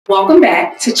Welcome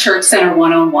back to Church Center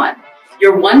One-on-One,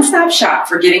 your one-stop shop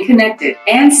for getting connected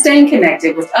and staying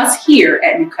connected with us here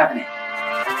at New Covenant.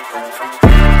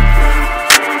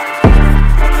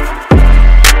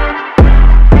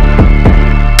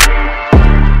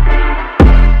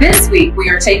 This week, we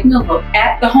are taking a look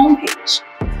at the homepage.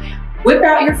 Whip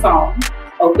out your phone,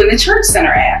 open the Church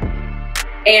Center app,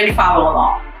 and follow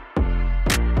along.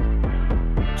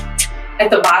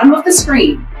 At the bottom of the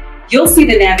screen, you'll see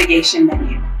the navigation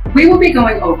menu. We will be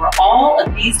going over all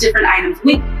of these different items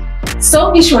weekly,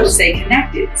 so be sure to stay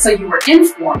connected so you are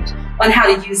informed on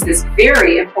how to use this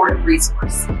very important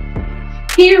resource.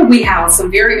 Here we have some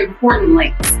very important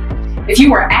links. If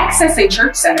you are accessing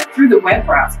Church Center through the web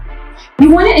browser,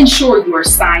 you want to ensure you are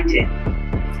signed in.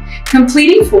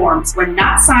 Completing forms when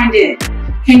not signed in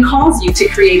can cause you to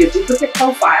create a duplicate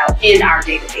profile in our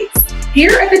database.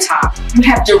 Here at the top, you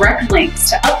have direct links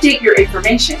to update your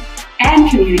information and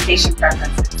communication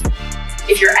preferences.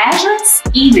 If your address,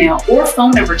 email, or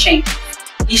phone number changes,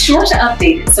 be sure to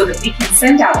update it so that we can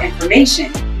send out information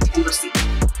you can receive.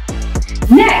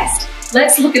 Next,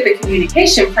 let's look at the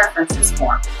communication preferences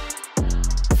form.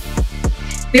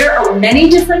 There are many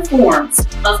different forms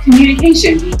of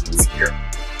communication we use here.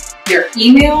 There are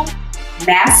email,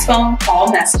 mass phone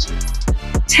call messages,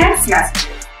 text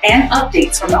messages, and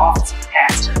updates from the office of the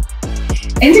pastor.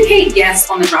 Indicate yes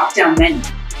on the drop-down menu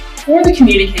for the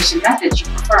communication methods you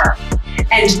prefer,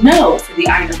 and no for the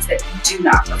items that you do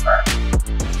not prefer.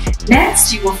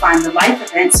 Next, you will find the life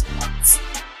events forms.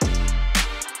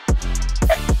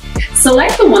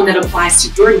 Select the one that applies to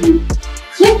your need,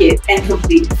 click it, and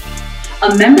complete it.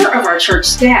 A member of our church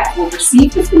staff will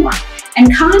receive the form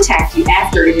and contact you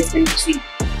after it has been received.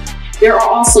 There are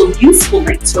also useful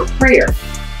links for prayer,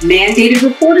 mandated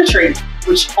reporter training,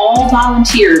 which all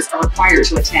volunteers are required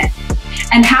to attend,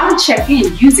 and how to check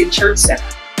in using Church Center.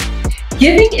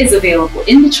 Giving is available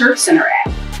in the Church Center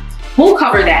app. We'll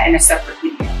cover that in a separate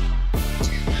video.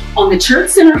 On the Church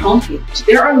Center homepage,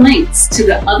 there are links to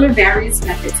the other various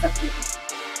methods of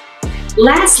giving.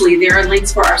 Lastly, there are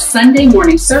links for our Sunday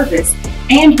morning service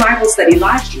and Bible study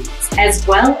live streams, as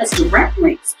well as direct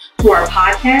links to our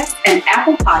podcast and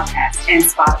Apple Podcasts and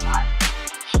Spotify.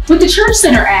 With the Church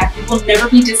Center app, you will never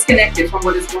be disconnected from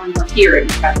what is going on here at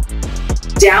New Covenant.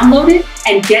 Download it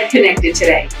and get connected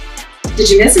today. Did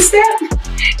you miss a step?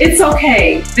 It's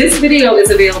okay. This video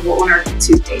is available on our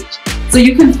YouTube page, so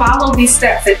you can follow these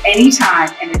steps at any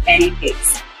time and at any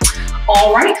pace.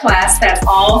 All right, class, that's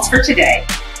all for today.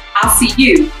 I'll see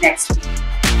you next week.